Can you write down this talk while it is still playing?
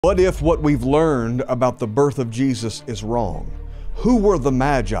What if what we've learned about the birth of Jesus is wrong? Who were the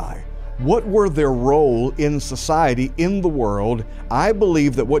Magi? What were their role in society, in the world? I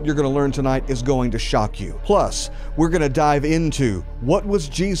believe that what you're going to learn tonight is going to shock you. Plus, we're going to dive into what was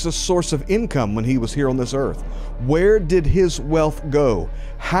Jesus' source of income when he was here on this earth? Where did his wealth go?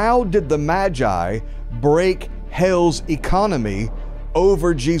 How did the Magi break hell's economy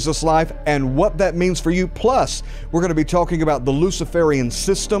over Jesus' life and what that means for you? Plus, we're going to be talking about the Luciferian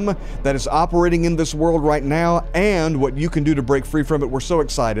system that is operating in this world right now and what you can do to break free from it. We're so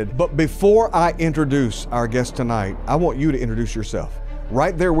excited. But before I introduce our guest tonight, I want you to introduce yourself.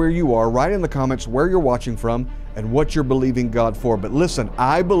 Right there where you are, write in the comments where you're watching from and what you're believing God for. But listen,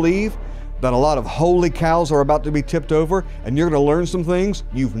 I believe that a lot of holy cows are about to be tipped over, and you're going to learn some things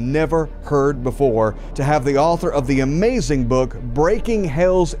you've never heard before. To have the author of the amazing book, Breaking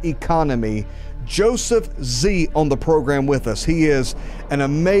Hell's Economy, Joseph Z, on the program with us. He is an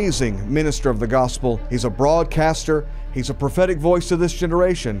amazing minister of the gospel. He's a broadcaster. He's a prophetic voice to this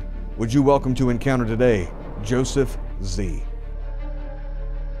generation. Would you welcome to Encounter today, Joseph Z.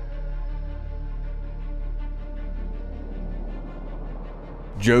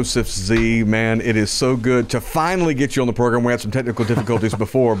 Joseph Z, man, it is so good to finally get you on the program. We had some technical difficulties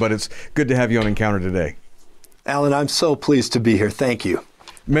before, but it's good to have you on Encounter today. Alan, I'm so pleased to be here. Thank you.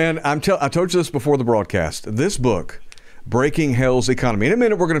 Man, I told you this before the broadcast. This book, Breaking Hell's Economy. In a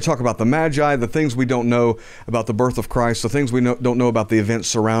minute, we're going to talk about the Magi, the things we don't know about the birth of Christ, the things we don't know about the events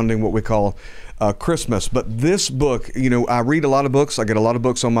surrounding what we call Christmas. But this book, you know, I read a lot of books. I get a lot of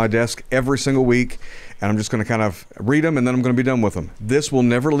books on my desk every single week, and I'm just going to kind of read them, and then I'm going to be done with them. This will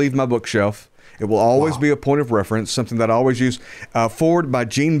never leave my bookshelf. It will always be a point of reference, something that I always use. Forward by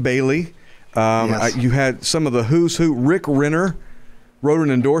Gene Bailey. Yes. You had some of the who's who. Rick Renner wrote an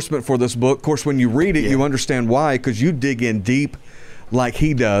endorsement for this book. Of course, when you read it, you understand why, because you dig in deep like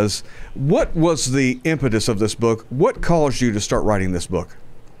he does. What was the impetus of this book? What caused you to start writing this book?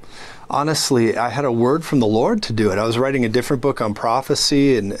 Honestly, I had a word from the Lord to do it. I was writing a different book on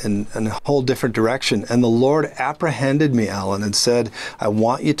prophecy and a whole different direction. And the Lord apprehended me, Alan, and said, I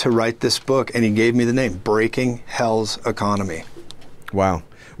want you to write this book. And he gave me the name, Breaking Hell's Economy. Wow.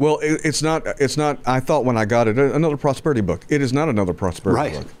 Well, it's not, I thought when I got it, another prosperity book. It is not another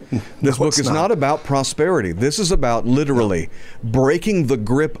prosperity book. This book is not about prosperity. This is about literally breaking the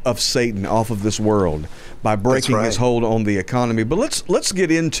grip of Satan off of this world by breaking his hold on the economy. But let's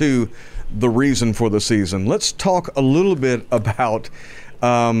get into the reason for the season. Let's talk a little bit about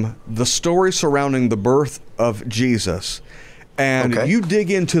the story surrounding the birth of Jesus. And you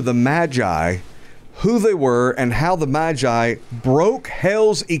dig into the Magi, who they were, and how the Magi broke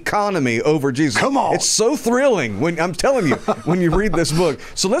hell's economy over Jesus. Come on. It's so thrilling when I'm telling you, when you read this book.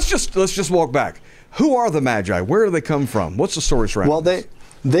 So let's just walk back. Who are the Magi? Where do they come from? What's the story surrounding this?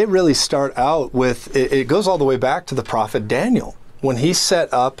 They really start out with, it goes all the way back to the prophet Daniel. When he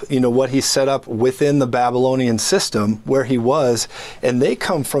set up, you know, what he set up within the Babylonian system where he was, and they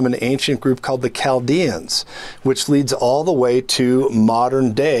come from an ancient group called the Chaldeans, which leads all the way to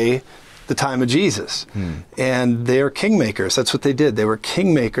modern day, the time of Jesus. And they're kingmakers. That's what they did. They were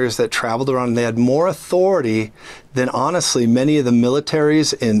kingmakers that traveled around, and they had more authority than, honestly, many of the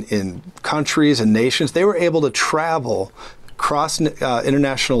militaries in countries and nations. They were able to travel across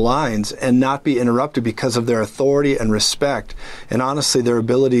international lines and not be interrupted because of their authority and respect, and honestly, their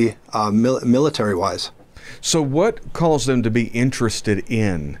ability military-wise. So what caused them to be interested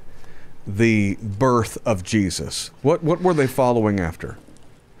in the birth of Jesus? What were they following after?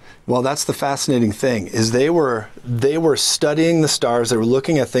 Well, that's the fascinating thing, is they were studying the stars, they were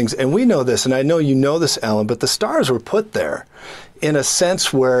looking at things, and we know this, and I know you know this, Alan, but the stars were put there in a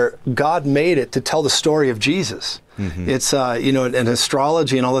sense where God made it to tell the story of Jesus. It's, you know, and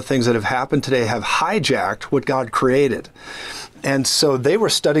astrology and all the things that have happened today have hijacked what God created. And so they were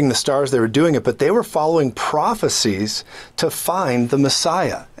studying the stars, they were doing it, but they were following prophecies to find the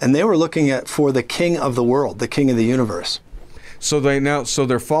Messiah. And they were looking for the King of the world, the King of the universe. So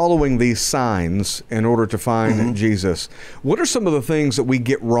they're following these signs in order to find Jesus. What are some of the things that we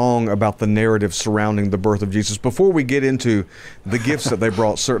get wrong about the narrative surrounding the birth of Jesus? Before we get into the gifts that they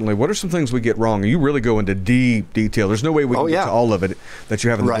brought, certainly, what are some things we get wrong? You really go into deep detail. There's no way we can get to all of it that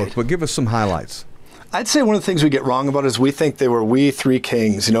you have in the book, but give us some highlights. I'd say one of the things we get wrong about is we think they were we three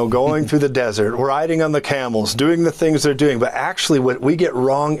kings, going through the desert, riding on the camels, doing the things they're doing. But actually what we get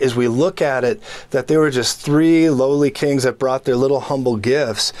wrong is we look at it that they were just three lowly kings that brought their little humble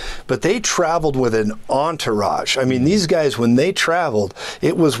gifts, but they traveled with an entourage. I mean, these guys, when they traveled,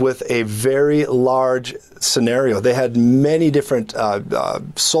 it was with a very large scenario. They had many different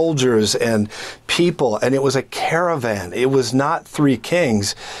soldiers and people, and it was a caravan. It was not three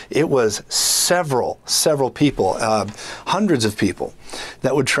kings. It was several people, hundreds of people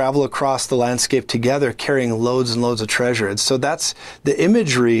that would travel across the landscape together carrying loads and loads of treasure. And so that's the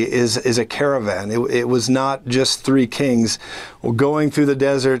imagery is a caravan. It was not just three kings going through the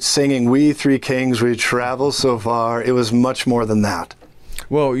desert singing, "We three kings, we travel so far." It was much more than that.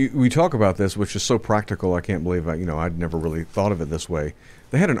 Well, we talk about this, which is so practical. I can't believe I'd never really thought of it this way.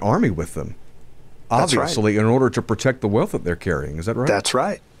 They had an army with them, obviously, in order to protect the wealth that they're carrying. Is that right? That's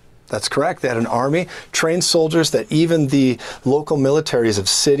right. That's correct. They had an army, trained soldiers that even the local militaries of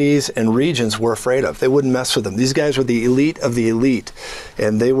cities and regions were afraid of. They wouldn't mess with them. These guys were the elite of the elite,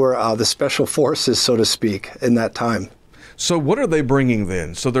 and they were the special forces, so to speak, in that time. So what are they bringing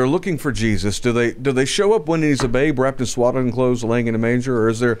then? So they're looking for Jesus. Do they show up when he's a babe wrapped in swaddling clothes, laying in a manger, or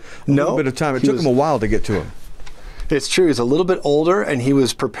is there a little bit of time? It took them a while to get to him. It's true. He's a little bit older, and he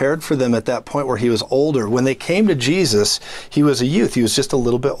was prepared for them at that point where he was older. When they came to Jesus, he was a youth. He was just a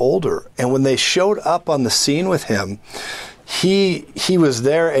little bit older. And when they showed up on the scene with him, he was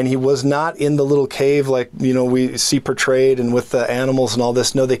there, and he was not in the little cave like, we see portrayed and with the animals and all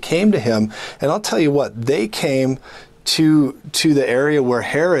this. No, they came to him, and I'll tell you what, they came to the area where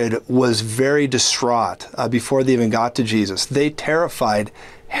Herod was very distraught before they even got to Jesus. They terrified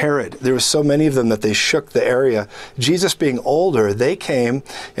Herod. There were so many of them that they shook the area. Jesus being older, they came,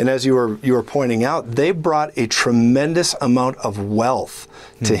 and as you were pointing out, they brought a tremendous amount of wealth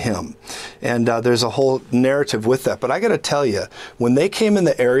to him. And there's a whole narrative with that. But I got to tell you, when they came in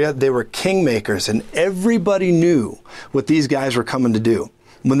the area, they were kingmakers, and everybody knew what these guys were coming to do.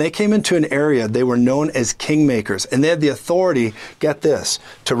 When they came into an area, they were known as kingmakers, and they had the authority, get this,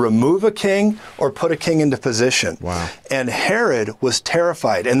 to remove a king or put a king into position. Wow. And Herod was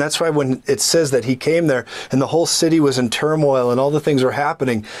terrified, and that's why when it says that he came there and the whole city was in turmoil and all the things were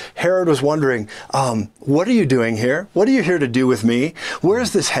happening, Herod was wondering, what are you doing here? What are you here to do with me? Where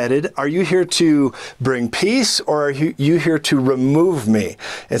is this headed? Are you here to bring peace, or are you here to remove me?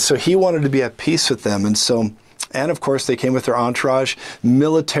 And so he wanted to be at peace with them, and of course, they came with their entourage,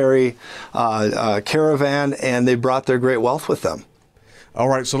 military caravan, and they brought their great wealth with them. All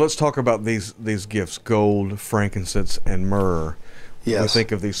right, so let's talk about these gifts: gold, frankincense, and myrrh. Yes. We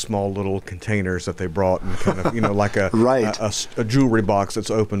think of these small little containers that they brought, and kind of, like a, right. a jewelry box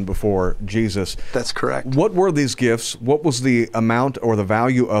that's opened before Jesus. That's correct. What were these gifts? What was the amount or the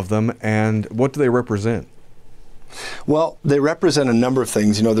value of them, and what do they represent? Well, they represent a number of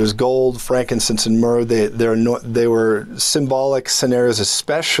things. There's gold, frankincense, and myrrh. They were symbolic scenarios,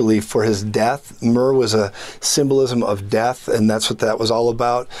 especially for his death. Myrrh was a symbolism of death, and that's what that was all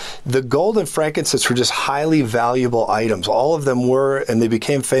about. The gold and frankincense were just highly valuable items. All of them were, and they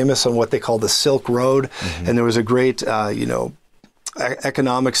became famous on what they call the Silk Road. Mm-hmm. And there was a great,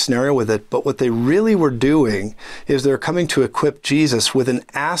 economic scenario with it. But what they really were doing is they're coming to equip Jesus with an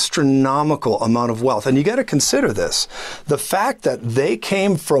astronomical amount of wealth. And you got to consider this, the fact that they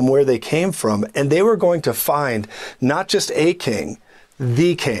came from where they came from, and they were going to find not just a king,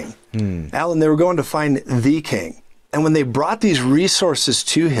 the king. Alan, they were going to find the king. And when they brought these resources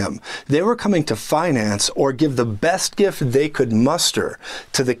to him, they were coming to finance or give the best gift they could muster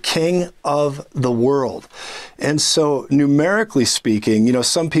to the king of the world. And so numerically speaking,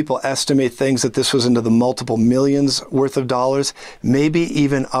 some people estimate things that this was into the multiple millions worth of dollars, maybe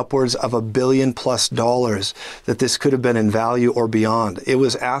even upwards of $1 billion+ that this could have been in value or beyond. It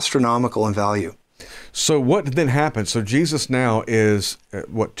was astronomical in value. So what then happened? So Jesus now is,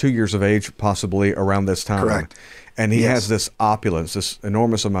 2 years of age, possibly around this time. Correct. And he has this opulence, this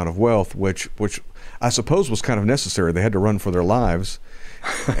enormous amount of wealth, which I suppose was kind of necessary. They had to run for their lives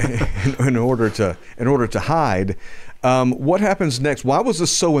in order to hide. What happens next? Why was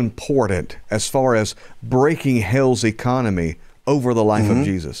this so important as far as breaking hell's economy over the life of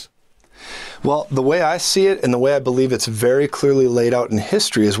Jesus? Well, the way I see it, and the way I believe it's very clearly laid out in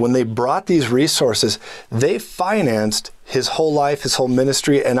history, is when they brought these resources, they financed his whole life, his whole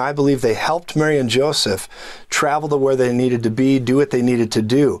ministry, and I believe they helped Mary and Joseph travel to where they needed to be, do what they needed to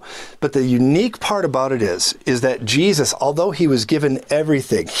do. But the unique part about it is that Jesus, although he was given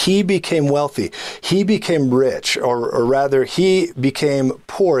everything, he became wealthy, he became rich, or rather, he became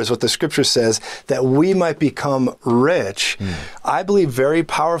poor, is what the scripture says, that we might become rich. I believe very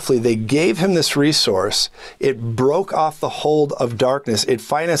powerfully they gave him this resource. It broke off the hold of darkness. It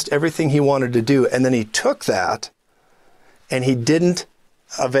financed everything he wanted to do. And then he took that and he didn't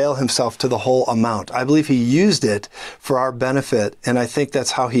avail himself to the whole amount. I believe he used it for our benefit. And I think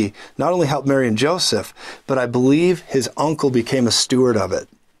that's how he not only helped Mary and Joseph, but I believe his uncle became a steward of it.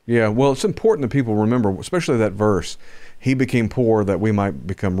 Yeah, well, it's important that people remember, especially that verse, he became poor that we might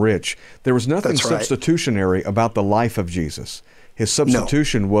become rich. There was nothing substitutionary about the life of Jesus. His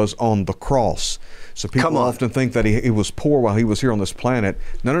substitution was on the cross. So people often think that he was poor while he was here on this planet.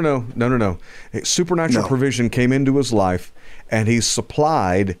 No. Supernatural provision came into his life, and he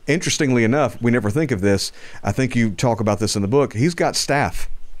supplied, interestingly enough, we never think of this, I think you talk about this in the book, he's got staff.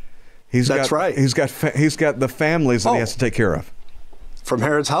 He's got the families that he has to take care of. From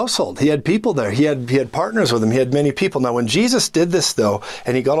Herod's household. He had people there. He had partners with him. He had many people. Now, when Jesus did this, though,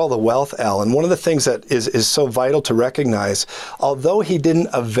 and he got all the wealth, Alan, one of the things that is so vital to recognize, although he didn't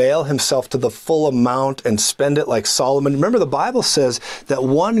avail himself to the full amount and spend it like Solomon, remember the Bible says that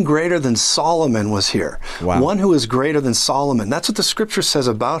one greater than Solomon was here. Wow. One who is greater than Solomon. That's what the scripture says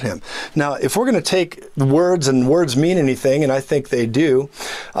about him. Now, if we're going to take words and words mean anything, and I think they do,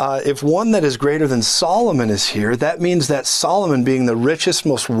 if one that is greater than Solomon is here, that means that Solomon, being the richest,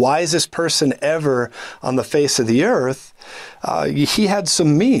 most wisest person ever on the face of the earth, he had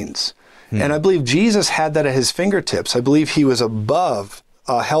some means. And I believe Jesus had that at his fingertips. I believe he was above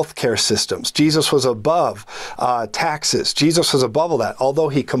healthcare systems. Jesus was above taxes. Jesus was above all that. Although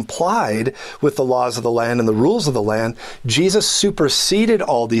he complied with the laws of the land and the rules of the land, Jesus superseded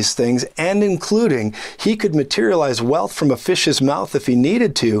all these things, and including he could materialize wealth from a fish's mouth if he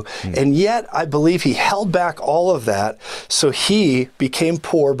needed to. And yet I believe he held back all of that. So he became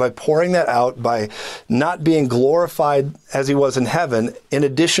poor by pouring that out, by not being glorified as he was in heaven, in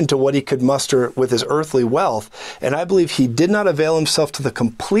addition to what he could muster with his earthly wealth. And I believe he did not avail himself to the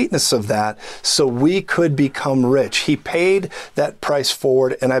completeness of that so we could become rich. He paid that price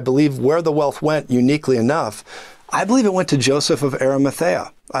forward, and I believe where the wealth went, uniquely enough, I believe it went to Joseph of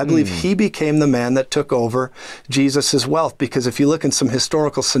Arimathea. I believe he became the man that took over Jesus' wealth, because if you look in some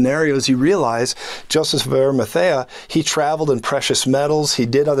historical scenarios, you realize Joseph of Arimathea, he traveled in precious metals, he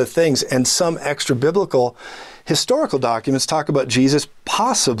did other things, and some extra biblical historical documents talk about Jesus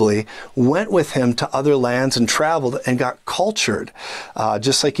possibly went with him to other lands and traveled and got cultured,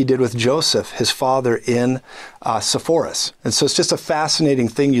 just like he did with Joseph, his father, in Sepphoris. And so it's just a fascinating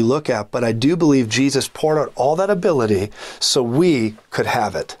thing you look at, but I do believe Jesus poured out all that ability so we could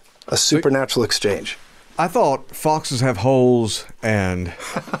have it, a supernatural exchange. I thought foxes have holes and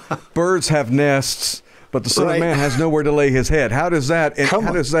birds have nests, but the Son of Man has nowhere to lay his head. How does that,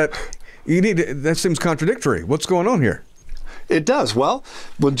 that seems contradictory. What's going on here? It does. Well,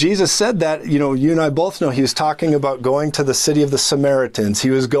 when Jesus said that, you and I both know he was talking about going to the city of the Samaritans. He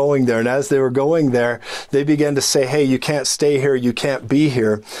was going there. And as they were going there, they began to say, hey, you can't stay here. You can't be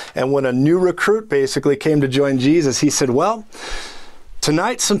here. And when a new recruit basically came to join Jesus, he said, well,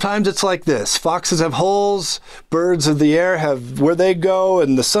 tonight, sometimes it's like this. Foxes have holes, birds of the air have where they go,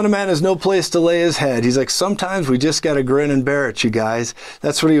 and the Son of Man has no place to lay his head. He's like, sometimes we just got to grin and bear it, you guys.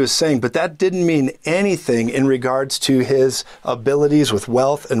 That's what he was saying. But that didn't mean anything in regards to his abilities with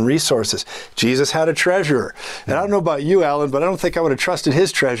wealth and resources. Jesus had a treasurer. And I don't know about you, Alan, but I don't think I would have trusted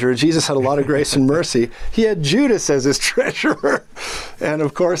his treasurer. Jesus had a lot of grace and mercy. He had Judas as his treasurer. And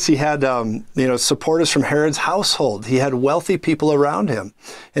of course, he had supporters from Herod's household. He had wealthy people around him.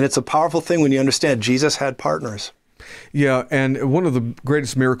 And it's a powerful thing when you understand Jesus had partners. Yeah, and one of the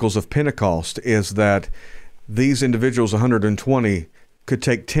greatest miracles of Pentecost is that these individuals, 120, could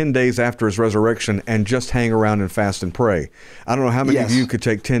take 10 days after his resurrection and just hang around and fast and pray. I don't know how many of you could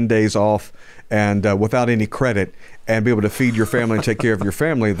take 10 days off and without any credit and be able to feed your family and take care of your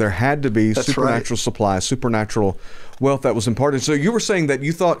family. There had to be supernatural supply, supernatural wealth that was imparted. So you were saying that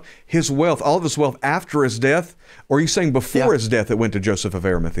you thought his wealth, all of his wealth after his death, or are you saying before his death it went to Joseph of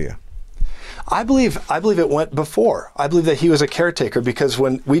Arimathea? I believe it went before. I believe that he was a caretaker, because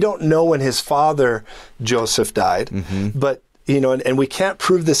when we don't know when his father Joseph died, but and we can't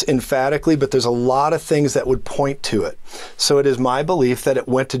prove this emphatically, but there's a lot of things that would point to it. So it is my belief that it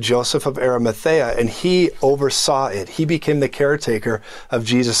went to Joseph of Arimathea, and he oversaw it. He became the caretaker of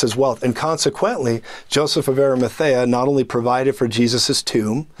Jesus' wealth. And consequently, Joseph of Arimathea not only provided for Jesus'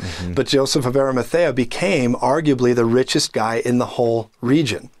 tomb, but Joseph of Arimathea became arguably the richest guy in the whole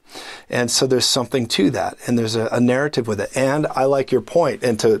region. And so there's something to that, and there's a narrative with it. And I like your point,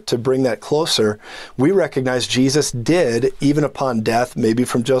 and to bring that closer, we recognize Jesus did, even upon death, maybe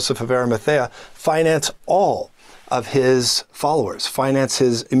from Joseph of Arimathea, finance all of his followers, finance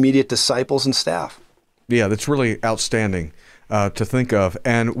his immediate disciples and staff. Yeah, that's really outstanding to think of.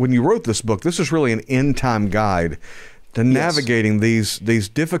 And when you wrote this book, this is really an end-time guide to navigating these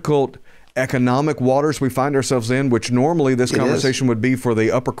difficult economic waters we find ourselves in, which normally this conversation would be for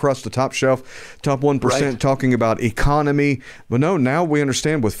the upper crust, the top shelf, top 1%, talking about economy. But no, now we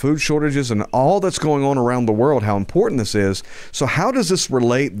understand with food shortages and all that's going on around the world, how important this is. So how does this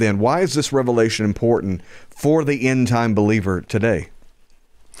relate then? Why is this revelation important for the end time believer today?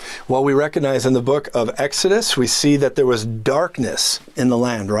 Well, we recognize in the book of Exodus, we see that there was darkness in the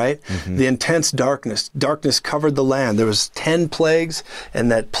land, right? The intense darkness. Darkness covered the land. There was 10 plagues,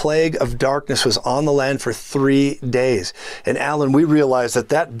 and that plague of darkness was on the land for 3 days. And Alan, we realized that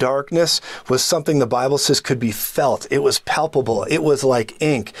that darkness was something the Bible says could be felt. It was palpable. It was like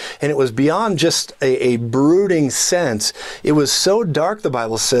ink. And it was beyond just a brooding sense. It was so dark, the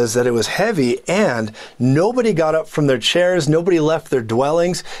Bible says, that it was heavy, and nobody got up from their chairs. Nobody left their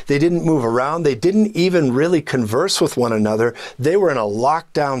dwellings. They didn't move around. They didn't even really converse with one another. They were in a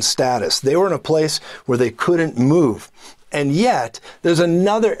lockdown status. They were in a place where they couldn't move. And yet, there's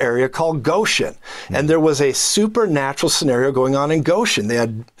another area called Goshen. And there was a supernatural scenario going on in Goshen. They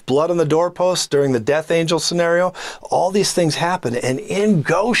had blood on the doorposts during the death angel scenario. All these things happened. And in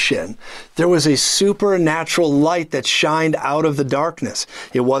Goshen, there was a supernatural light that shined out of the darkness.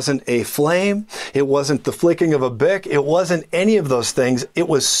 It wasn't a flame. It wasn't the flicking of a bick. It wasn't any of those things. It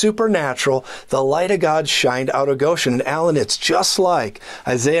was supernatural. The light of God shined out of Goshen. And Alan, it's just like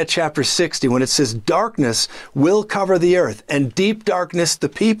Isaiah chapter 60 when it says, darkness will cover the earth and deep darkness the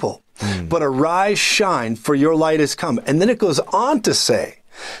people. But arise, shine, for your light has come. And then it goes on to say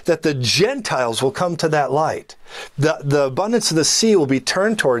that the Gentiles will come to that light. The abundance of the sea will be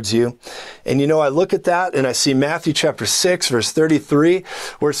turned towards you. And I look at that and I see Matthew chapter 6, verse 33,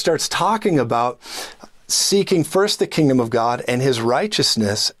 where it starts talking about seeking first the kingdom of God and his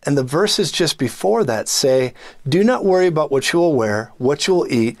righteousness. And the verses just before that say, do not worry about what you will wear, what you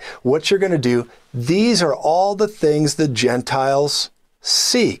will eat, what you're going to do. These are all the things the Gentiles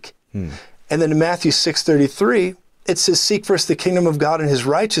seek. And then in Matthew 6:33, it says, seek first the kingdom of God and his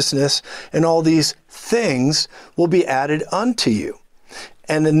righteousness, and all these things will be added unto you.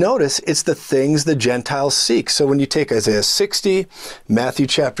 And then notice, it's the things the Gentiles seek. So when you take Isaiah 60, Matthew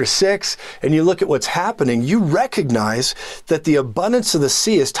chapter 6, and you look at what's happening, you recognize that the abundance of the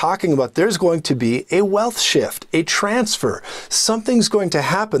sea is talking about there's going to be a wealth shift, a transfer. Something's going to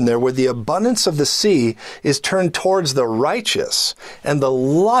happen there where the abundance of the sea is turned towards the righteous. And the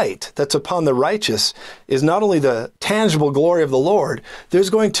light that's upon the righteous is not only the tangible glory of the Lord, there's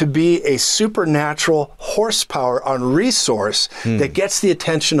going to be a supernatural horsepower on resource that gets the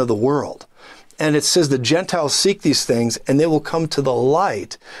attention of the world. And it says the Gentiles seek these things and they will come to the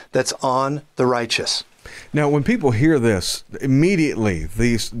light that's on the righteous. Now, when people hear this, immediately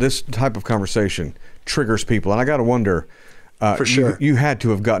this type of conversation triggers people. And I got to wonder, for sure, you had to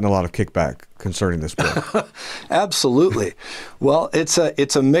have gotten a lot of kickback concerning this book. Absolutely. Well, it's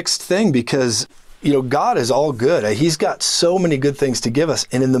a mixed thing because God is all good. He's got so many good things to give us.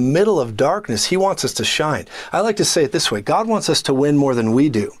 And in the middle of darkness, he wants us to shine. I like to say it this way. God wants us to win more than we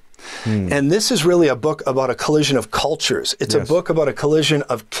do. And this is really a book about a collision of cultures. It's a book about a collision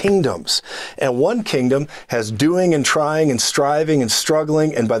of kingdoms. And one kingdom has doing and trying and striving and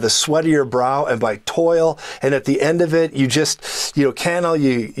struggling, and by the sweat of your brow and by toil. And at the end of it, you just, can all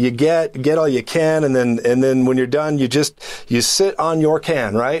you get all you can. And then when you're done, you sit on your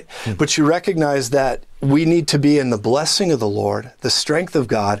can, right? But you recognize that we need to be in the blessing of the Lord, the strength of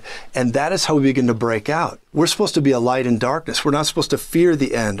God, and that is how we begin to break out. We're supposed to be a light in darkness. We're not supposed to fear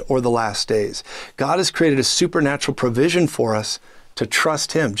the end or the last days. God has created a supernatural provision for us to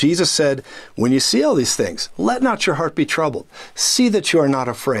trust him. Jesus said, when you see all these things, let not your heart be troubled. See that you are not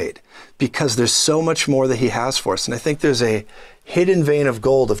afraid, because there's so much more that he has for us. And I think there's a hidden vein of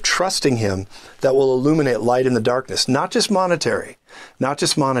gold of trusting him that will illuminate light in the darkness, not just monetary,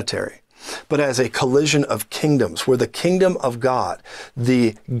 but as a collision of kingdoms, where the kingdom of God,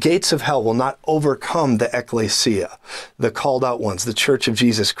 the gates of hell will not overcome the ecclesia, the called out ones, the church of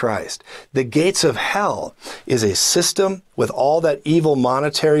Jesus Christ. The gates of hell is a system with all that evil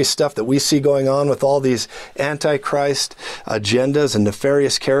monetary stuff that we see going on with all these antichrist agendas and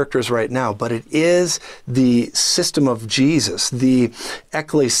nefarious characters right now. But it is the system of Jesus, the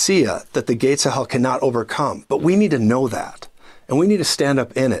ecclesia, that the gates of hell cannot overcome. But we need to know that. And we need to stand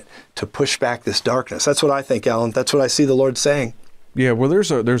up in it to push back this darkness. That's what I think, Alan. That's what I see the Lord saying. Yeah, well, there's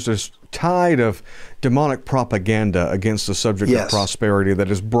this tide of demonic propaganda against the subject of prosperity that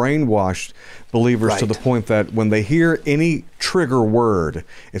has brainwashed believers to the point that when they hear any trigger word,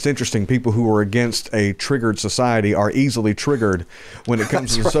 it's interesting, people who are against a triggered society are easily triggered when it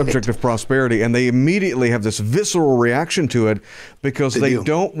comes to the subject of prosperity, and they immediately have this visceral reaction to it because they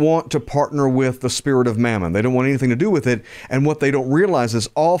don't want to partner with the spirit of mammon. They don't want anything to do with it, and what they don't realize is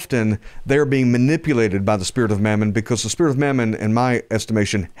often they're being manipulated by the spirit of mammon, because the spirit of mammon, in my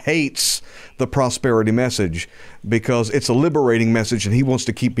estimation, hates the prosperity message because it's a liberating message and he wants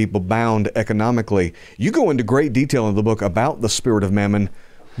to keep people bound economically. You go into great detail in the book about the spirit of mammon.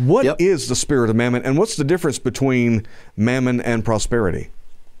 What is the spirit of mammon, and what's the difference between mammon and prosperity?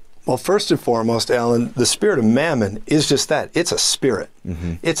 Well, first and foremost, Alan, the spirit of mammon is just that. It's a spirit.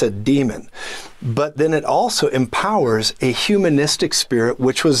 It's a demon. But then it also empowers a humanistic spirit,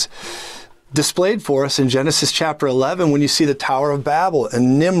 which was displayed for us in Genesis chapter 11 when you see the Tower of Babel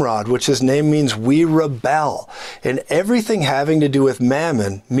and Nimrod, which his name means we rebel. And everything having to do with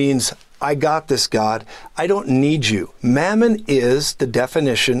mammon means, I got this, God. I don't need you. Mammon is the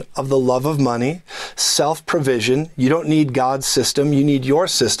definition of the love of money, self-provision. You don't need God's system. You need your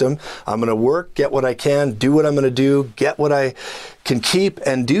system. I'm going to work, get what I can, do what I'm going to do, get what I can keep,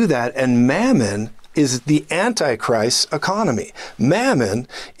 and do that. And mammon is the Antichrist's economy. Mammon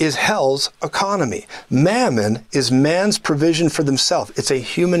is hell's economy. Mammon is man's provision for themselves. It's a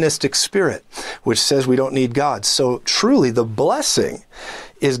humanistic spirit, which says we don't need God. So truly, the blessing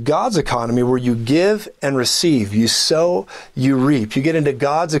is God's economy, where you give and receive. You sow, you reap. You get into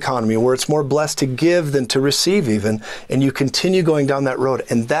God's economy, where it's more blessed to give than to receive even, and you continue going down that road,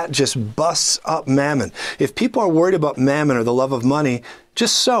 and that just busts up mammon. If people are worried about mammon or the love of money,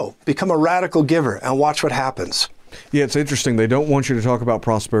 just sow. Become a radical giver and watch what happens. Yeah, it's interesting. They don't want you to talk about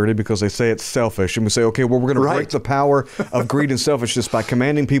prosperity because they say it's selfish. And we say, okay, well, we're going to break the power of greed and selfishness by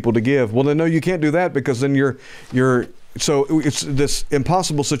commanding people to give. Well, then, no, you can't do that, because then so it's this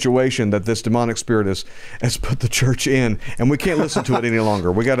impossible situation that this demonic spirit has put the church in, and we can't listen to it any longer.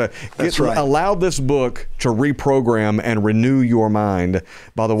 We got to allow this book to reprogram and renew your mind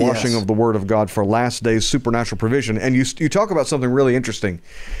by the washing of the Word of God for last days supernatural provision. And you talk about something really interesting,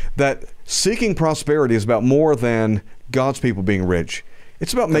 that seeking prosperity is about more than God's people being rich.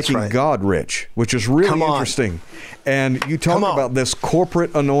 It's about making God rich, which is really interesting. And you talk about this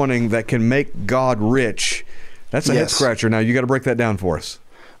corporate anointing that can make God rich. That's a head scratcher. Now, you got to break that down for us.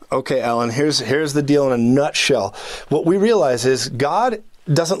 Okay, Alan, here's the deal in a nutshell. What we realize is God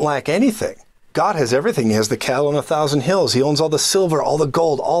doesn't lack anything. God has everything. He has the cattle on 1,000 hills. He owns all the silver, all the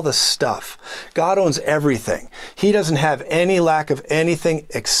gold, all the stuff. God owns everything. He doesn't have any lack of anything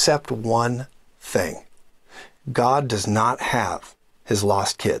except one thing. God does not have his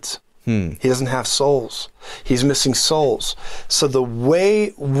lost kids. He doesn't have souls. He's missing souls. So the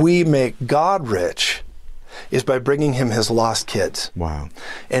way we make God rich is by bringing him his lost kids. Wow.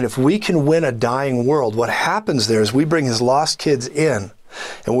 And if we can win a dying world, what happens there is we bring his lost kids in.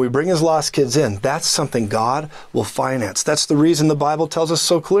 And when we bring his lost kids in, that's something God will finance. That's the reason the Bible tells us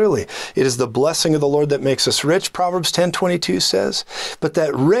so clearly. It is the blessing of the Lord that makes us rich, Proverbs 10:22 says. But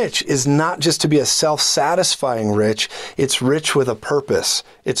that rich is not just to be a self-satisfying rich. It's rich with a purpose.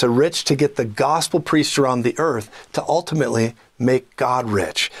 It's a rich to get the gospel preached around the earth to ultimately make God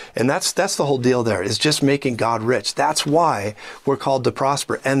rich. And that's the whole deal there, is just making God rich. That's why we're called to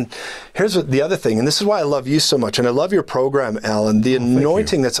prosper. And here's the other thing, and this is why I love you so much, and I love your program, Alan. The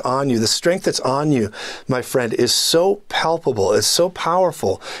anointing that's on you, the strength that's on you, my friend, is so palpable, it's so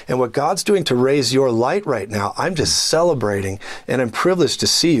powerful. And what God's doing to raise your light right now, I'm just celebrating, and I'm privileged to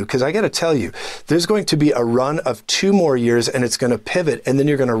see you, because I got to tell you, there's going to be a run of 2 more years, and it's going to pivot, and then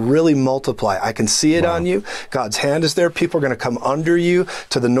you're going to really multiply. I can see it on you. God's hand is there. People are going to come come under you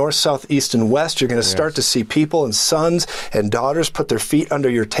to the north, south, east, and west. You're going to start to see people and sons and daughters put their feet under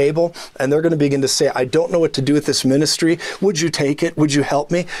your table, and they're going to begin to say, I don't know what to do with this ministry. Would you take it? Would you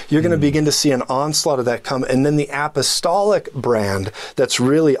help me? You're going to begin to see an onslaught of that come, and then the apostolic brand that's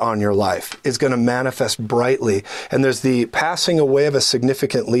really on your life is going to manifest brightly. And there's the passing away of a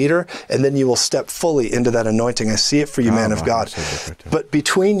significant leader, and then you will step fully into that anointing. I see it for you, man of God. But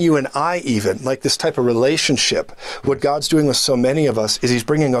between you and I, even, like this type of relationship, what God's doing with so many of us is he's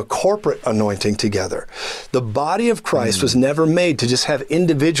bringing a corporate anointing together. The body of Christ was never made to just have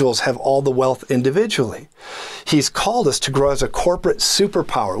individuals have all the wealth individually. He's called us to grow as a corporate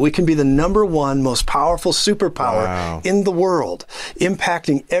superpower. We can be the #1 most powerful superpower in the world,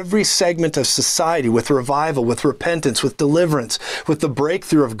 impacting every segment of society with revival, with repentance, with deliverance, with the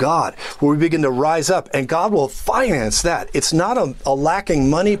breakthrough of God, where we begin to rise up, and God will finance that. It's not a lacking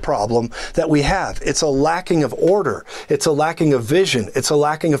money problem that we have. It's a lacking of order. It's a lacking of vision. It's a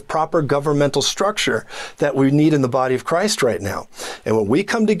lacking of proper governmental structure that we need in the body of Christ right now. And when we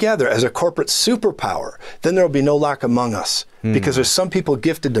come together as a corporate superpower, then there will be no lack among us. Because there's some people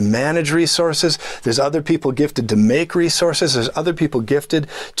gifted to manage resources. There's other people gifted to make resources. There's other people gifted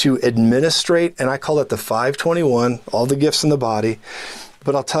to administrate. And I call it the 521, all the gifts in the body.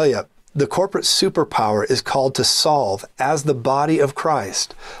 But I'll tell you, the corporate superpower is called to solve, as the body of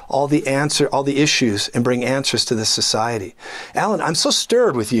Christ, all the issues and bring answers to this society. Alan, I'm so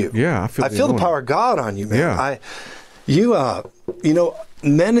stirred with you. Yeah, I feel the power of God on you, man. Yeah. You know,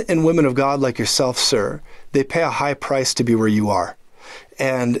 men and women of God like yourself, sir, they pay a high price to be where you are.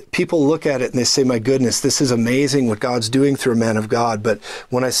 And people look at it and they say, my goodness, this is amazing what God's doing through a man of God. But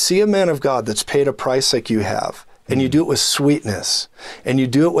when I see a man of God that's paid a price like you have, and you do it with sweetness, and you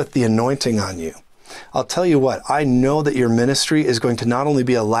do it with the anointing on you, I'll tell you what, I know that your ministry is going to not only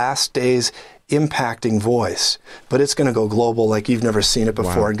be a last days impacting voice, but it's going to go global like you've never seen it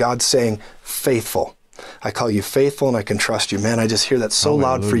before. And God's saying, faithful. I call you faithful and I can trust you. Man, I just hear that so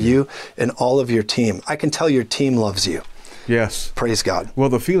loud for you and all of your team. I can tell your team loves you. Yes. Praise God. Well,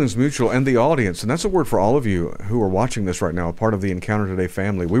 the feeling's mutual, and the audience, and that's a word for all of you who are watching this right now, a part of the Encounter Today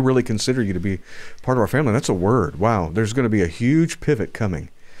family. We really consider you to be part of our family. That's a word. Wow. There's going to be a huge pivot coming.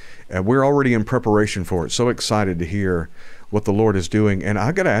 We're already in preparation for it. So excited to hear what the Lord is doing. And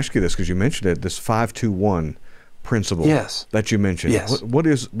I've got to ask you this, because you mentioned it, this 521 principle that you mentioned. Yes. What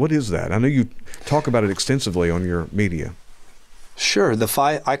is that? I know you talk about it extensively on your media. Sure.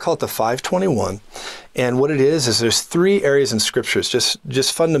 I call it the 521. And what it is there's 3 areas in scriptures,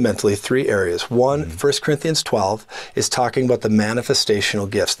 just fundamentally 3 areas. One, 1 Corinthians 12 is talking about the manifestational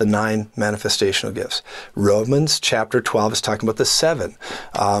gifts, the 9 manifestational gifts. Romans chapter 12 is talking about the 7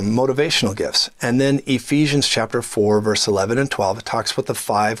 motivational gifts. And then Ephesians chapter 4, verse 11 and 12, it talks about the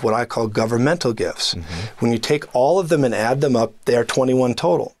 5, what I call governmental gifts. When you take all of them and add them up, they are 21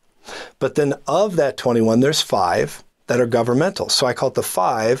 total. But then of that 21, there's 5 that are governmental. So I call it the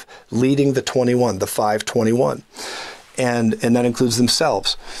 5 leading the 21, the 521. And that includes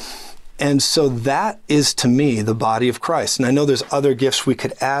themselves. And so that is, to me, the body of Christ. And I know there's other gifts we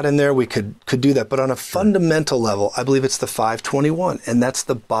could add in there. We could do that. But on a fundamental level, I believe it's the 521. And that's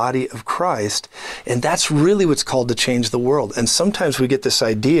the body of Christ. And that's really what's called to change the world. And sometimes we get this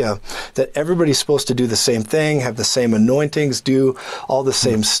idea that everybody's supposed to do the same thing, have the same anointings, do all the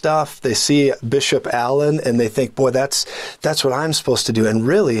same stuff. They see Bishop Allen and they think, boy, that's what I'm supposed to do. And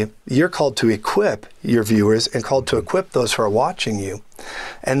really, you're called to equip your viewers and called to equip those who are watching you.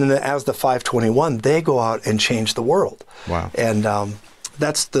 And then as the 521, they go out and change the world. Wow. And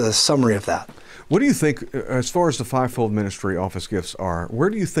that's the summary of that. What do you think, as far as the fivefold ministry office gifts are,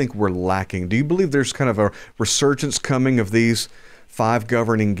 where do you think we're lacking? Do you believe there's kind of a resurgence coming of these 5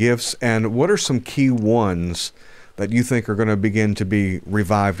 governing gifts? And what are some key ones that you think are going to begin to be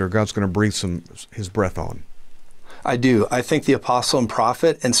revived, or God's going to breathe His breath on? I do. I think the apostle and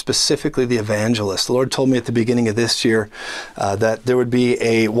prophet, and specifically the evangelist. The Lord told me at the beginning of this year that there would be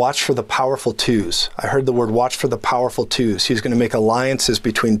a watch for the powerful twos. I heard the word watch for the powerful twos. He's going to make alliances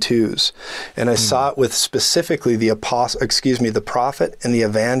between twos. And I saw it with specifically the prophet and the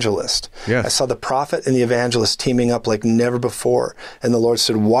evangelist. Yes. I saw the prophet and the evangelist teaming up like never before. And the Lord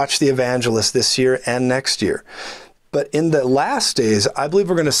said, watch the evangelist this year and next year. But in the last days, I believe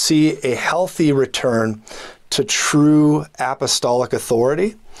we're going to see a healthy return to true apostolic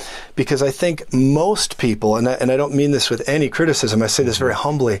authority, because I think most people, and I don't mean this with any criticism, I say this very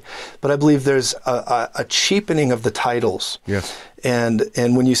humbly, but I believe there's a cheapening of the titles. Yes. And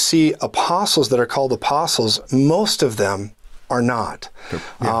when you see apostles that are called apostles, most of them are not.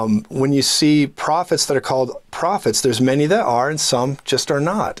 Yeah. When you see prophets that are called prophets, there's many that are and some just are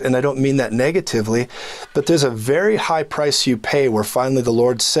not. And I don't mean that negatively, but there's a very high price you pay where finally the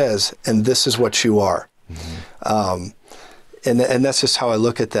Lord says, and this is what you are. And that's just how I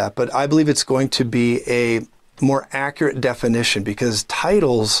look at that. But I believe it's going to be a more accurate definition, because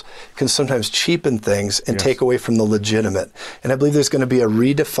titles can sometimes cheapen things and take away from the legitimate. And I believe there's going to be a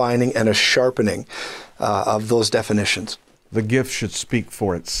redefining and a sharpening of those definitions. The gift should speak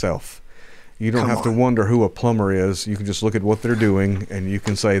for itself. You don't have to wonder who a plumber is. You can just look at what they're doing, and you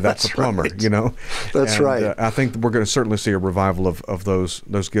can say that's a plumber. Right. You know, that's right. I think we're going to certainly see a revival of those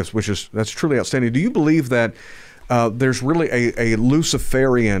gifts, that's truly outstanding. Do you believe that there's really a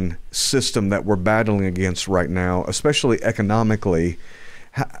Luciferian system that we're battling against right now, especially economically?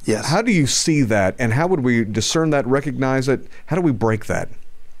 Yes. How do you see that, and how would we discern that, recognize it? How do we break that?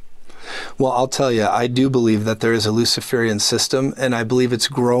 Well, I'll tell you, I do believe that there is a Luciferian system, and I believe it's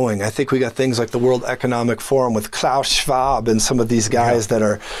growing. I think we got things like the World Economic Forum with Klaus Schwab and some of these guys that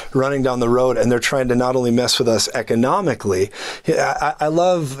are running down the road, and they're trying to not only mess with us economically. I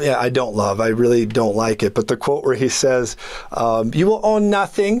really don't like it, but the quote where he says, you will own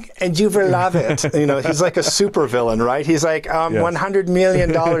nothing and you will love it. You know, he's like a supervillain, right? He's like, $100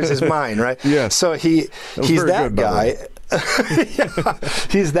 million is mine, right? Yes. So he's that guy.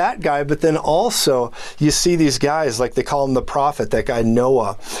 He's that guy, but then also you see these guys, like they call him the prophet, that guy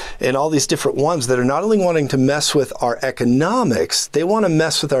Noah, and all these different ones that are not only wanting to mess with our economics, they want to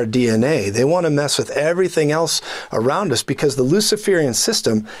mess with our DNA. They want to mess with everything else around us, because the Luciferian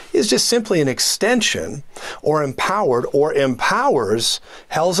system is just simply an extension or empowers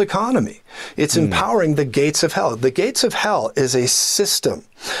hell's economy. It's empowering the gates of hell. The gates of hell is a system.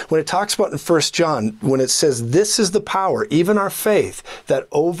 When it talks about in 1 John, when it says this is the power, even our faith, that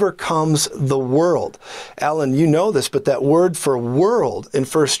overcomes the world. Alan, you know this, but that word for world in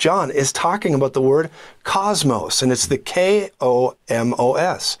 1 John is talking about the word cosmos, and it's the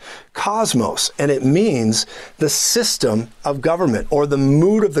K-O-M-O-S, cosmos, and it means the system of government, or the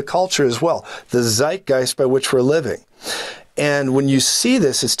mood of the culture as well, the zeitgeist by which we're living. And when you see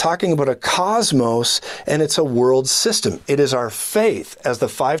this, it's talking about a cosmos, and it's a world system. It is our faith as the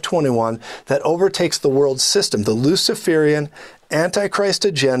 521 that overtakes the world system, the Luciferian Antichrist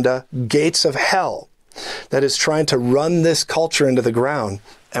agenda, gates of hell, that is trying to run this culture into the ground.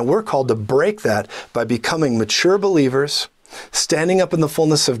 And we're called to break that by becoming mature believers, standing up in the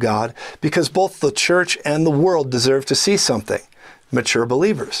fullness of God, because both the church and the world deserve to see something. Mature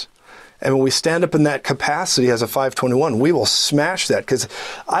believers. And when we stand up in that capacity as a 521, we will smash that, because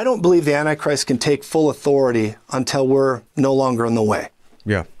I don't believe the Antichrist can take full authority until we're no longer in the way.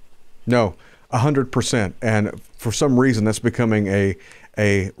 Yeah. No, 100%. And for some reason, that's becoming a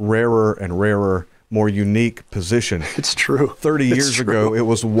rarer and rarer, more unique position. It's true. 30 years ago, it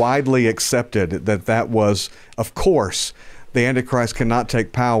was widely accepted that was, of course, the Antichrist cannot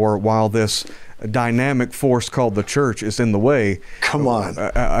take power while this dynamic force called the church is in the way. Come on.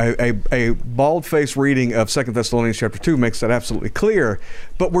 A bald-faced reading of 2 Thessalonians chapter 2 makes that absolutely clear,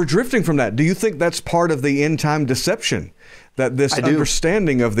 but we're drifting from that. Do you think that's part of the end-time deception, that this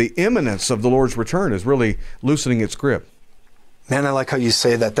understanding of the imminence of the Lord's return is really loosening its grip? Man, I like how you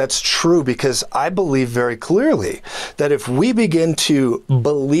say that. That's true, because I believe very clearly that if we begin to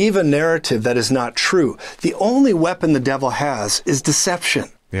believe a narrative that is not true, the only weapon the devil has is deception.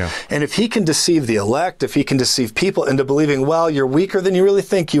 Yeah. And if he can deceive the elect, if he can deceive people into believing, well, you're weaker than you really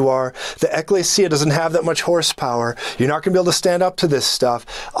think you are, the ecclesia doesn't have that much horsepower, you're not going to be able to stand up to this stuff.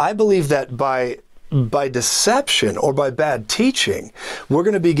 I believe that by deception or by bad teaching, we're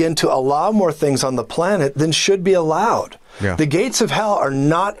going to begin to allow more things on the planet than should be allowed. Yeah. The gates of hell are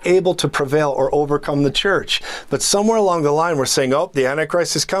not able to prevail or overcome the church. But somewhere along the line, we're saying, oh, the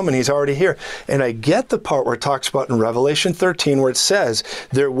Antichrist is coming. He's already here. And I get the part where it talks about in Revelation 13, where it says,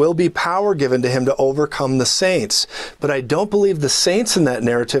 there will be power given to him to overcome the saints. But I don't believe the saints in that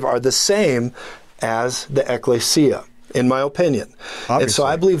narrative are the same as the ecclesia, in my opinion. Obviously. And so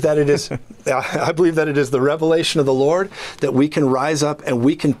I believe that it is the revelation of the Lord that we can rise up and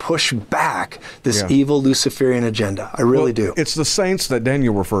we can push back this evil Luciferian agenda. I really do. It's the saints that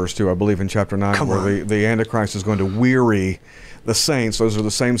Daniel refers to, I believe, in chapter 9, where the Antichrist is going to weary the saints. Those are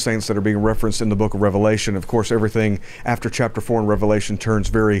the same saints that are being referenced in the book of Revelation. Of course, everything after chapter 4 in Revelation turns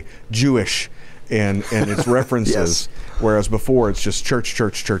very Jewish in its references. Yes. Whereas before it's just church,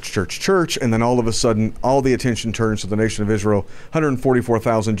 church, church, church, church, and then all of a sudden all the attention turns to the nation of Israel,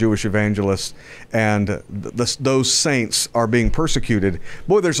 144,000 Jewish evangelists, and those saints are being persecuted.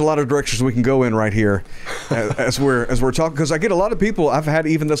 Boy, there's a lot of directions we can go in right here as we're talking, because I get a lot of people. I've had,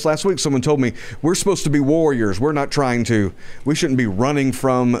 even this last week, someone told me, we're supposed to be warriors. We shouldn't be running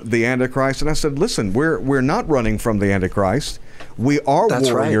from the Antichrist. And I said, listen, we're not running from the Antichrist. We are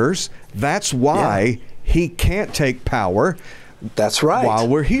warriors. Right. That's why he can't take power. That's right. While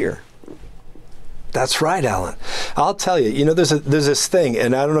we're here. That's right, Alan. I'll tell you, there's this thing,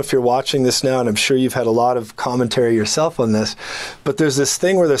 and I don't know if you're watching this now, and I'm sure you've had a lot of commentary yourself on this, but there's this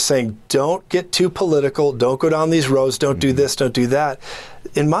thing where they're saying, don't get too political, don't go down these roads, don't do this, don't do that.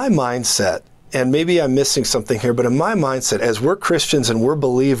 In my mindset, and maybe I'm missing something here, but in my mindset, as we're Christians and we're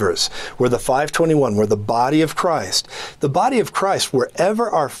believers, we're the 521, we're the body of Christ. The body of Christ, wherever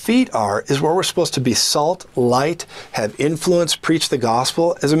our feet are, is where we're supposed to be salt, light, have influence, preach the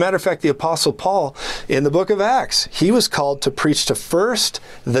gospel. As a matter of fact, the Apostle Paul, in the book of Acts, he was called to preach to first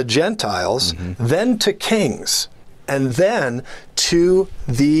the Gentiles, then to kings, and then to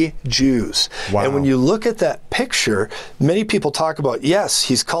the Jews. Wow. And when you look at that picture, many people talk about, yes,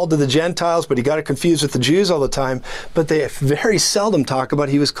 he's called to the Gentiles, but he got it confused with the Jews all the time, but they very seldom talk about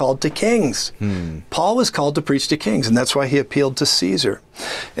he was called to kings. Paul was called to preach to kings, and that's why he appealed to Caesar.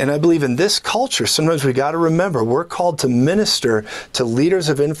 And I believe in this culture, sometimes we got to remember, we're called to minister to leaders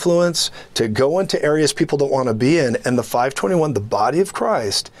of influence, to go into areas people don't want to be in, and the 521, the body of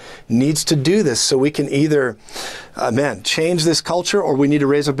Christ, needs to do this so we can either, change this culture, or we need to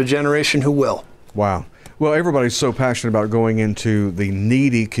raise up a generation who will. Wow. Well, everybody's so passionate about going into the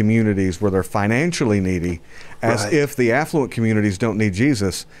needy communities where they're financially needy, as if the affluent communities don't need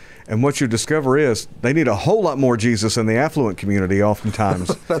Jesus. And what you discover is they need a whole lot more Jesus in the affluent community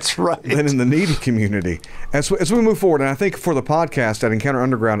oftentimes. That's right. Than in the needy community. As we move forward, and I think for the podcast at Encounter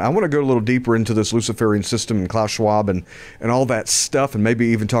Underground, I want to go a little deeper into this Luciferian system and Klaus Schwab and all that stuff, and maybe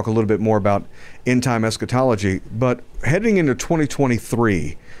even talk a little bit more about end-time eschatology. But heading into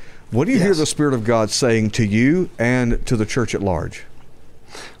 2023, what do you hear the Spirit of God saying to you and to the church at large?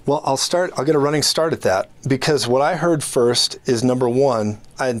 Well, I'll get a running start at that, because what I heard first is, number one,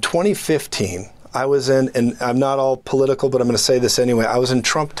 in 2015, I was in, and I'm not all political, but I'm going to say this anyway, I was in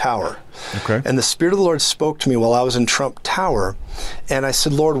Trump Tower. Okay. And the Spirit of the Lord spoke to me while I was in Trump Tower, and I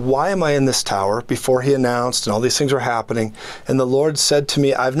said, Lord, why am I in this tower? Before he announced, and all these things were happening, and the Lord said to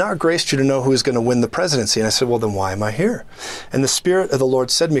me, I've not graced you to know who is going to win the presidency. And I said, well, then why am I here? And the Spirit of the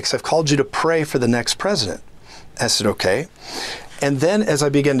Lord said to me, because I've called you to pray for the next president. I said, okay. And then as I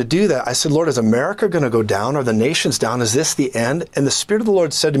began to do that, I said, Lord, is America going to go down? Are the nations down? Is this the end? And the Spirit of the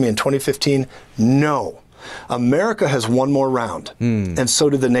Lord said to me in 2015, no. America has one more round, and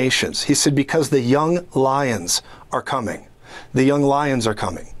so do the nations. He said, because the young lions are coming. The young lions are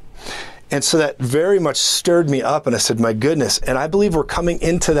coming. And so that very much stirred me up, and I said, my goodness. And I believe we're coming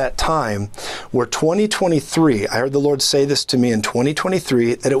into that time where 2023, I heard the Lord say this to me in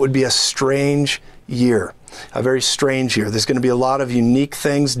 2023, that it would be a strange year. A very strange year. There's going to be a lot of unique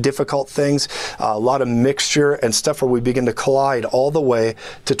things, difficult things, a lot of mixture and stuff where we begin to collide all the way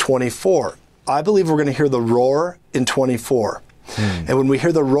to 24. I believe we're going to hear the roar in 24. And when we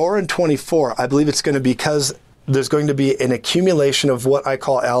hear the roar in 24, I believe it's going to be because there's going to be an accumulation of what I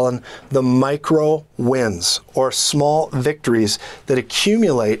call, Alan, the micro wins, or small victories that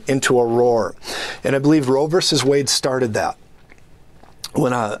accumulate into a roar. And I believe Roe versus Wade started that.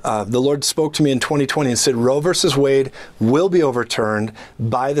 When the Lord spoke to me in 2020 and said, Roe versus Wade will be overturned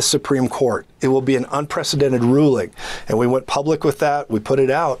by the Supreme Court. It will be an unprecedented ruling. And we went public with that. We put it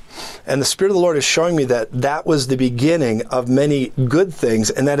out. And the Spirit of the Lord is showing me that that was the beginning of many good things.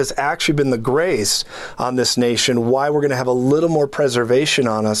 And that has actually been the grace on this nation, why we're going to have a little more preservation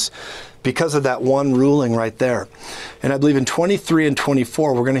on us because of that one ruling right there. And I believe in 23 and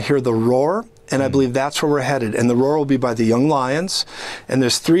 24, we're going to hear the roar. And I believe that's where we're headed. And the roar will be by the young lions. And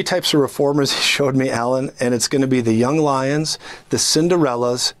there's three types of reformers he showed me, Alan. And it's going to be the young lions, the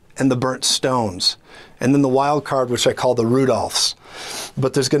Cinderellas, and the burnt stones. And then the wild card, which I call the Rudolphs.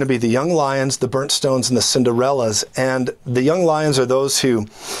 But there's going to be the young lions, the burnt stones, and the Cinderellas. And the young lions are those who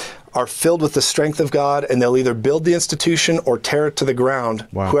are filled with the strength of God, and they'll either build the institution or tear it to the ground,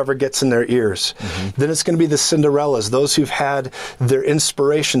 whoever gets in their ears. Then it's going to be the Cinderellas, those who've had their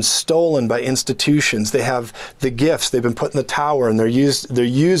inspiration stolen by institutions. They have the gifts, they've been put in the tower, and they're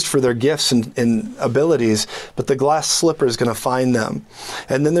used for their gifts and abilities, but the glass slipper is going to find them.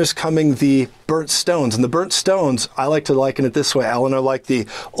 And then there's coming the burnt stones. And the burnt stones, I like to liken it this way, Alan, are like the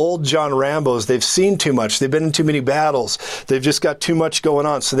old John Rambos. They've seen too much. They've been in too many battles. They've just got too much going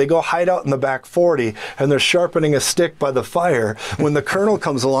on. So they go go hide out in the back 40, and they're sharpening a stick by the fire when the colonel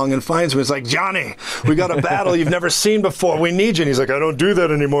comes along and finds him. He's like, Johnny, we got a battle you've never seen before. We need you. And he's like, I don't do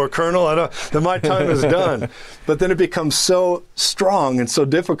that anymore, Colonel. Then my time is done. But then it becomes so strong and so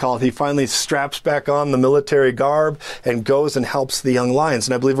difficult, he finally straps back on the military garb and goes and helps the young lions.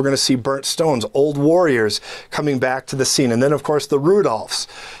 And I believe we're going to see burnt stones, old warriors coming back to the scene. And then, of course, the Rudolphs.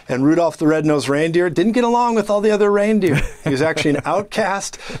 And Rudolph the red-nosed reindeer didn't get along with all the other reindeer. He was actually an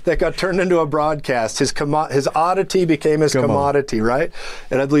outcast that got turned into a broadcast. His oddity became his commodity, right?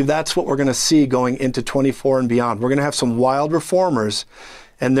 And I believe that's what we're going to see going into 24 and beyond. We're going to have some wild reformers.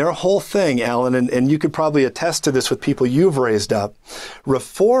 And their whole thing, Alan, and you could probably attest to this with people you've raised up,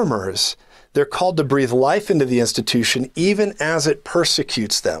 reformers, they're called to breathe life into the institution even as it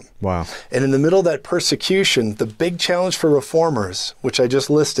persecutes them. Wow. And in the middle of that persecution, the big challenge for reformers, which I just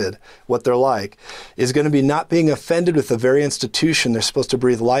listed, what they're like, is going to be not being offended with the very institution they're supposed to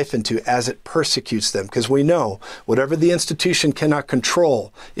breathe life into as it persecutes them. Because we know, whatever the institution cannot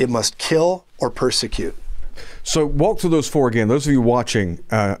control, it must kill or persecute. So walk through those 4 again. Those of you watching,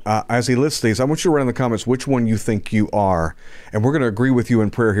 as he lists these, I want you to write in the comments which one you think you are. And we're going to agree with you in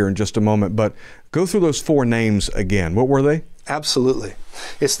prayer here in just a moment. But go through those 4 names again. What were they? Absolutely.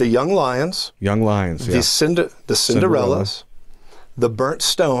 It's the young lions. Young lions, yeah. The Cinderellas, the burnt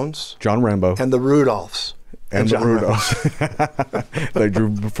stones. John Rambo. And the Rudolphs. And the Rudolphs. They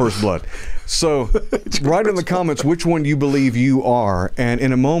drew first blood. So write in the comments which one you believe you are. And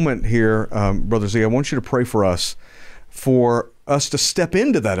in a moment here, Brother Z, I want you to pray for us to step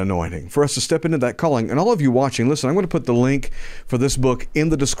into that anointing, for us to step into that calling. And all of you watching, listen, I'm going to put the link for this book in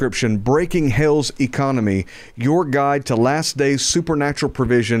the description, Breaking Hell's Economy, Your Guide to Last Days Supernatural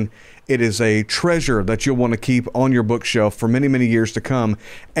Provision. It is a treasure that you'll want to keep on your bookshelf for many, many years to come.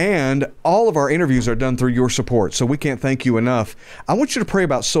 And all of our interviews are done through your support, so we can't thank you enough. I want you to pray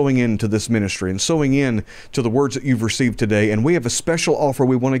about sowing into this ministry and sowing in to the words that you've received today. And we have a special offer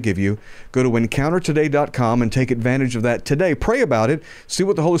we want to give you. Go to encountertoday.com and take advantage of that today. Pray about it. See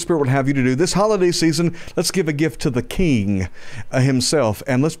what the Holy Spirit would have you to do. This holiday season, let's give a gift to the King himself,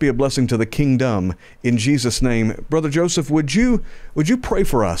 and let's be a blessing to the kingdom in Jesus' name. Brother Joseph, would you pray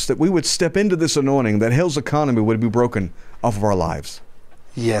for us that we would step into this anointing, that hell's economy would be broken off of our lives?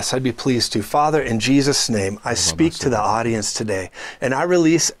 Yes, I'd be pleased to. Father, in Jesus' name, I speak to the audience today, and I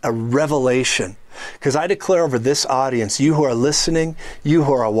release a revelation, because I declare over this audience, you who are listening, you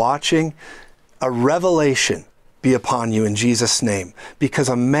who are watching, a revelation be upon you in Jesus' name. Because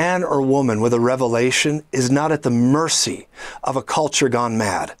a man or woman with a revelation is not at the mercy of a culture gone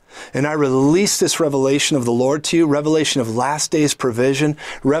mad. And I release this revelation of the Lord to you, revelation of last days provision,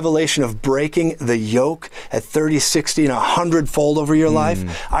 revelation of breaking the yoke at 30, 60, and 100-fold over your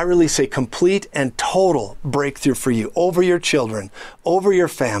life. I release a complete and total breakthrough for you over your children, over your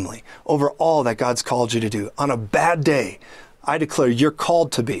family, over all that God's called you to do. On a bad day, I declare you're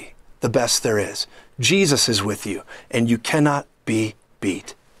called to be the best there is. Jesus is with you, and you cannot be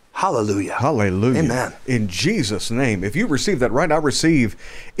beat. Hallelujah. Hallelujah. Amen. In Jesus' name. If you receive that right, I receive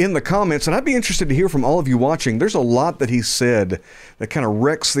in the comments. And I'd be interested to hear from all of you watching. There's a lot that he said that kind of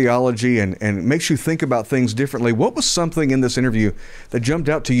wrecks theology and makes you think about things differently. What was something in this interview that jumped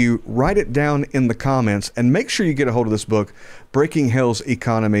out to you? Write it down in the comments and make sure you get a hold of this book, Breaking Hell's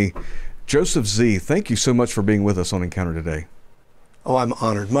Economy. Joseph Z., thank you so much for being with us on Encounter Today. Oh, I'm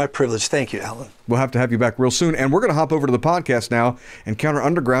honored. My privilege. Thank you, Alan. We'll have to have you back real soon. And we're going to hop over to the podcast now, Encounter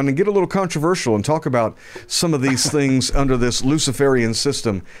Underground, and get a little controversial and talk about some of these things under this Luciferian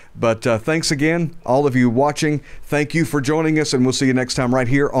system. But thanks again, all of you watching. Thank you for joining us, and we'll see you next time right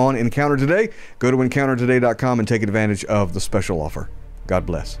here on Encounter Today. Go to encountertoday.com and take advantage of the special offer. God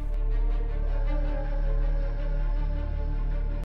bless.